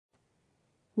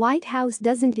White House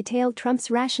doesn't detail Trump's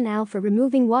rationale for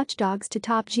removing watchdogs to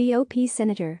top GOP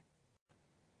senator.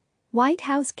 White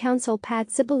House counsel Pat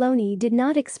Cipollone did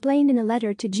not explain in a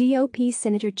letter to GOP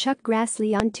Senator Chuck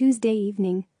Grassley on Tuesday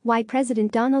evening why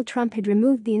President Donald Trump had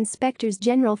removed the inspectors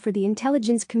general for the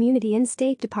intelligence community and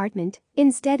State Department,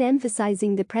 instead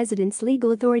emphasizing the president's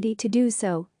legal authority to do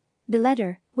so. The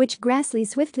letter, which Grassley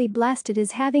swiftly blasted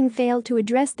as having failed to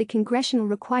address the congressional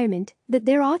requirement that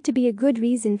there ought to be a good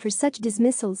reason for such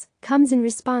dismissals, comes in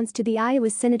response to the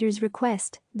Iowa senator's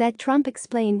request that Trump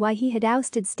explain why he had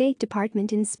ousted State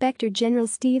Department Inspector General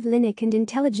Steve Linick and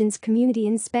Intelligence Community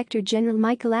Inspector General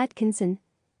Michael Atkinson.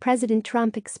 President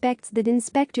Trump expects that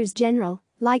inspectors general,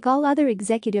 like all other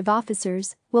executive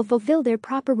officers, will fulfill their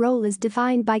proper role as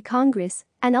defined by Congress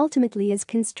and ultimately as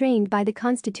constrained by the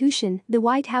Constitution, the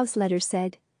White House letter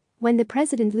said. When the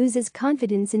president loses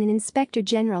confidence in an inspector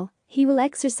general, he will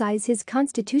exercise his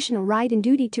constitutional right and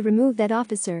duty to remove that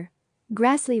officer.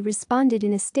 Grassley responded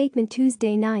in a statement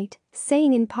Tuesday night,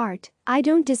 saying in part, "I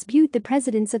don't dispute the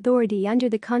president's authority under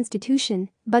the Constitution,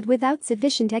 but without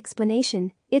sufficient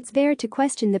explanation, it's fair to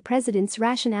question the president's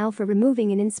rationale for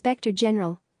removing an inspector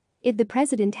general. If the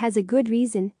president has a good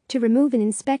reason to remove an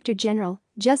inspector general,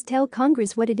 just tell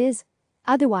Congress what it is.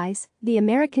 Otherwise, the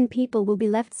American people will be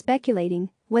left speculating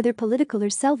whether political or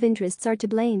self-interests are to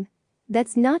blame.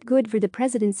 That's not good for the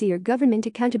presidency or government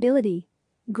accountability."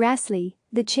 Grassley,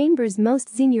 the chamber's most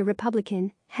senior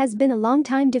Republican, has been a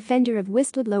longtime defender of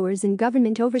whistleblowers and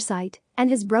government oversight and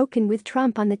has broken with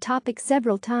Trump on the topic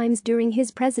several times during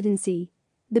his presidency.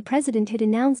 The president had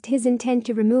announced his intent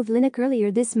to remove Linick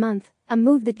earlier this month, a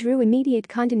move that drew immediate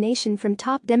condemnation from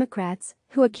top Democrats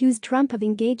who accused Trump of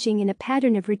engaging in a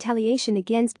pattern of retaliation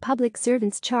against public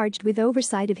servants charged with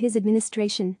oversight of his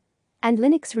administration. And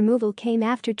Linick's removal came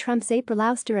after Trump's April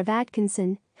ouster of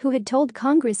Atkinson, who had told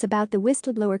Congress about the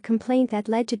whistleblower complaint that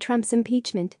led to Trump's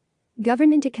impeachment.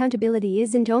 Government accountability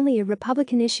isn't only a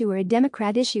Republican issue or a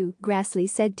Democrat issue, Grassley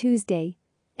said Tuesday.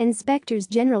 Inspectors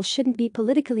general shouldn't be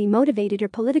politically motivated or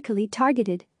politically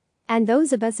targeted. And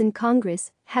those of us in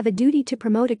Congress have a duty to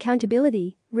promote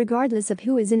accountability, regardless of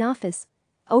who is in office.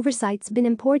 Oversight's been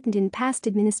important in past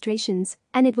administrations,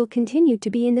 and it will continue to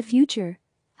be in the future.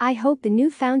 I hope the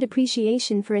newfound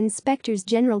appreciation for inspectors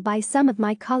general by some of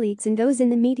my colleagues and those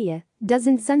in the media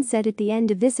doesn't sunset at the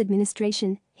end of this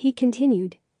administration, he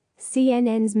continued.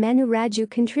 CNN's Manu Raju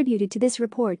contributed to this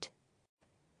report.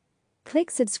 Click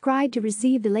subscribe to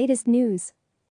receive the latest news.